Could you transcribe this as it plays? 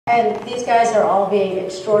And these guys are all being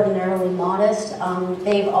extraordinarily modest.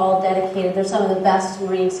 They've all dedicated, they're some of the best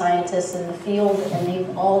marine scientists in the field, and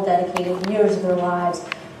they've all dedicated years of their lives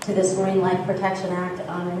to this Marine Life Protection Act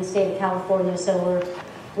in the state of California. So we're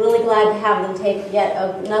really glad to have them take yet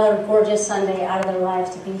another gorgeous Sunday out of their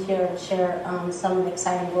lives to be here and share some of the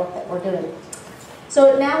exciting work that we're doing.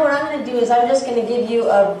 So now what I'm going to do is I'm just going to give you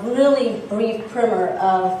a really brief primer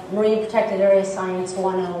of Marine Protected Area Science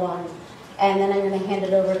 101. And then I'm going to hand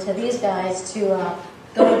it over to these guys to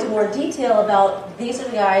go into more detail about, these are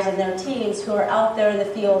the guys and their teams who are out there in the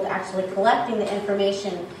field actually collecting the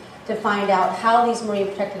information to find out how these marine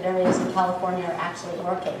protected areas in California are actually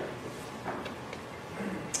working.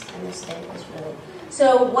 And this thing is really...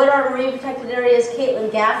 So what are marine protected areas?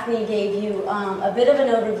 Caitlin Gaffney gave you a bit of an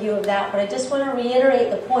overview of that, but I just want to reiterate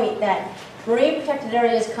the point that marine protected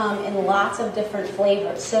areas come in lots of different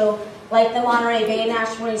flavors. So like the Monterey Bay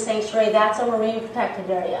Sanctuary Sanctuary, that's a marine protected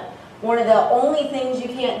area. One of the only things you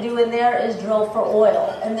can't do in there is drill for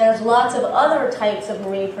oil. And there's lots of other types of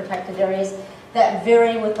marine protected areas that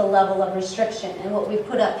vary with the level of restriction. And what we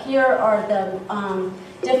put up here are the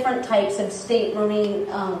different types of state marine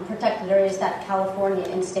protected areas that California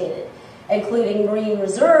instated, including marine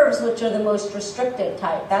reserves, which are the most restrictive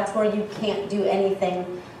type. That's where you can't do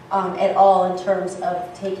anything at all in terms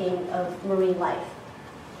of taking of marine life.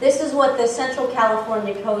 This is what the Central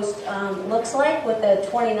California coast looks like, with the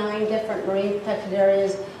 29 different marine protected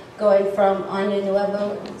areas going from Año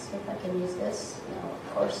Nuevo. Let's see if I can use this. No,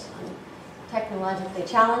 of course, I'm technologically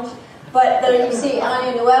challenged. But there you see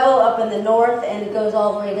Año Nuevo up in the north, and it goes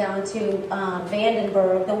all the way down to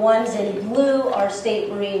Vandenberg. The ones in blue are state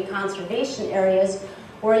marine conservation areas,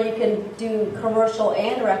 where you can do commercial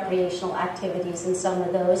and recreational activities in some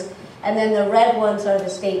of those. And then the red ones are the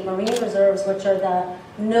state marine reserves, which are the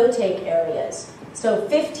no-take areas. So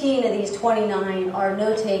 15 of these 29 are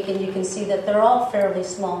no-take, and you can see that they're all fairly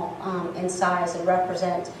small in size and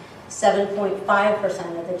represent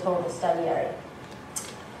 7.5% of the total study area.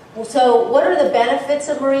 Well, so what are the benefits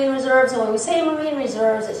of marine reserves? And when we say marine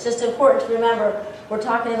reserves, it's just important to remember we're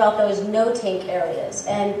talking about those no-take areas.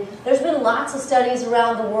 And there's been lots of studies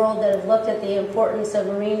around the world that have looked at the importance of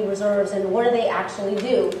marine reserves and what do they actually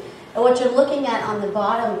do. And what you're looking at on the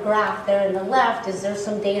bottom graph there on the left is there's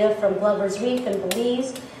some data from Glover's Reef in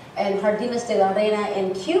Belize and Jardines de la Reina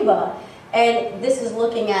in Cuba. And this is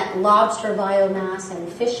looking at lobster biomass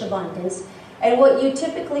and fish abundance. And what you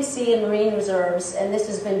typically see in marine reserves, and this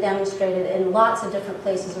has been demonstrated in lots of different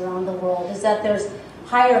places around the world, is that there's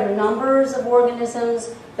higher numbers of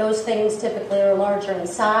organisms. Those things typically are larger in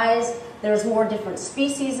size. There's more different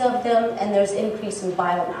species of them, and there's increase in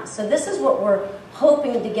biomass. So this is what we're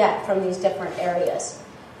hoping to get from these different areas.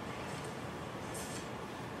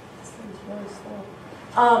 This thing's really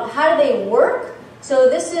slow. How do they work? So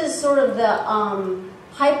this is sort of the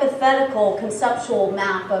hypothetical conceptual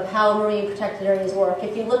map of how marine protected areas work.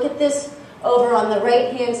 If you look at this over on the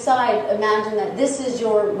right-hand side, imagine that this is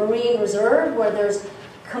your marine reserve where there's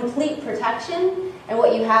complete protection. And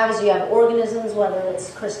what you have is you have organisms, whether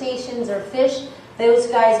it's crustaceans or fish. Those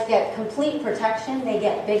guys get complete protection. They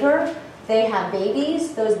get bigger. They have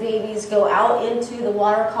babies. Those babies go out into the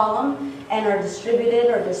water column and are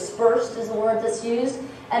distributed, or dispersed is the word that's used.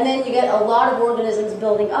 And then you get a lot of organisms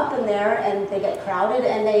building up in there, and they get crowded,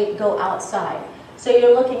 and they go outside. So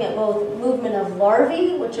you're looking at both movement of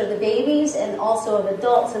larvae, which are the babies, and also of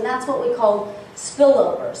adults, and that's what we call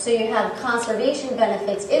spillover. So you have conservation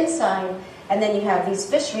benefits inside, and then you have these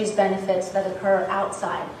fisheries benefits that occur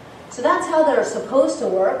outside. So that's how they're supposed to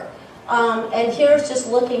work. And here's just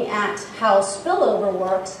looking at how spillover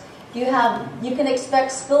works. You can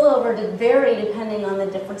expect spillover to vary depending on the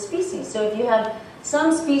different species. So if you have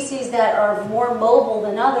some species that are more mobile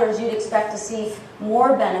than others, you'd expect to see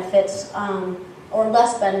more benefits or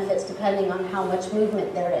less benefits depending on how much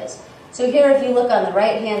movement there is. So here, if you look on the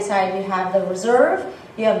right-hand side, you have the reserve.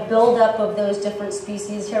 You have buildup of those different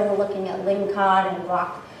species. Here we're looking at lingcod and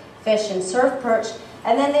rockfish and surf perch.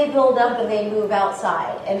 And then they build up and they move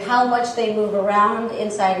outside. And how much they move around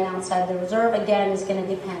inside and outside the reserve, again, is going to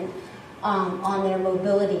depend on their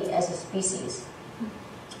mobility as a species.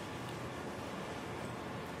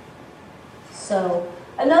 So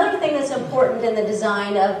another thing that's important in the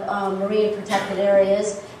design of marine protected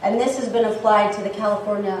areas, and this has been applied to the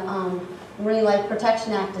California Marine Life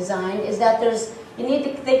Protection Act design, is that you need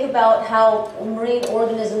to think about how marine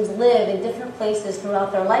organisms live in different places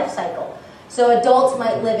throughout their life cycle. So adults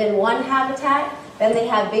might live in one habitat, then they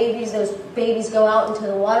have babies, those babies go out into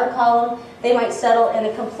the water column, they might settle in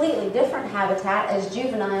a completely different habitat as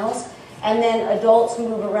juveniles, and then adults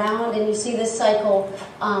move around, and you see this cycle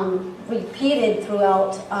repeated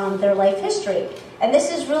throughout their life history. And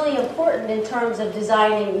this is really important in terms of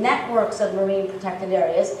designing networks of marine protected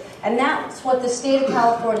areas, and that's what the state of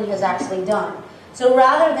California has actually done. So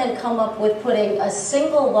rather than come up with putting a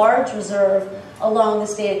single large reserve along the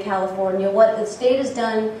state of California, what the state has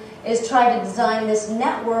done is try to design this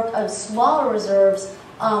network of smaller reserves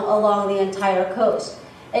along the entire coast.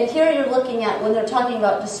 And here you're looking at, when they're talking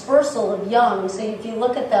about dispersal of young, so if you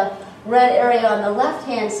look at the red area on the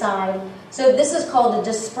left-hand side, so this is called a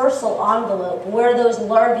dispersal envelope, where those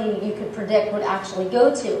larvae you could predict would actually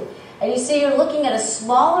go to. And you see you're looking at a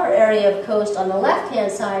smaller area of coast on the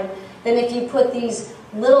left-hand side than if you put these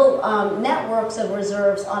little networks of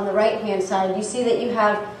reserves on the right-hand side. You see that you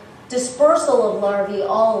have dispersal of larvae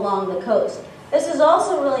all along the coast. This is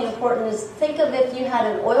also really important, is think of if you had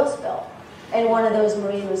an oil spill in one of those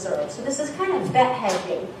marine reserves. So this is kind of bet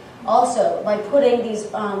hedging also, by putting these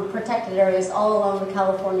protected areas all along the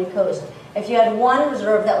California coast. If you had one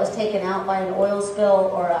reserve that was taken out by an oil spill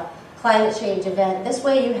or a climate change event, this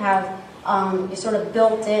way you have you sort of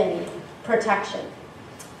built-in protection.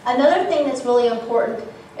 Another thing that's really important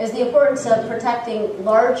is the importance of protecting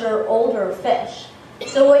larger, older fish.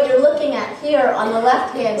 So what you're looking at here on the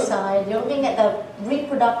left-hand side, you're looking at the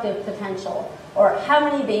reproductive potential, or how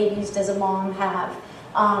many babies does a mom have,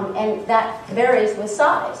 and that varies with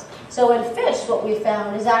size. So in fish, what we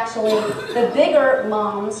found is actually the bigger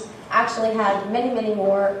moms actually have many, many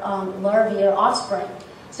more larvae or offspring.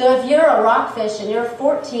 So if you're a rockfish and you're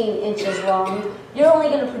 14 inches long, you're only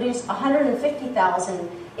going to produce 150,000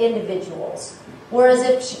 individuals. Whereas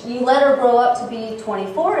if you let her grow up to be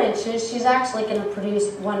 24 inches, she's actually going to produce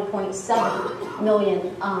 1.7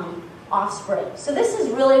 million offspring. So this is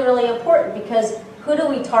really, really important, because who do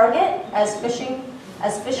we target as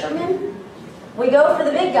fishermen? We go for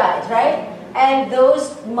the big guys, right? And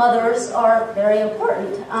those mothers are very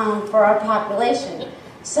important for our population.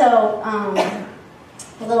 So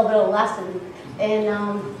a little bit of a lesson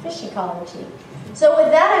in fish ecology. So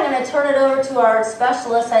with that, I'm going to turn it over to our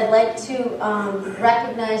specialists. I'd like to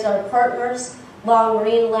recognize our partners, Long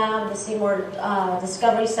Marine Lab, the Seymour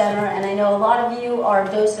Discovery Center, and I know a lot of you are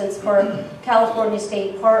docents for California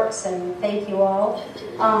State Parks, and thank you all.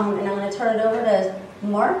 And I'm going to turn it over to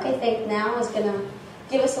Mark, I think now, is going to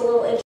give us a little intro.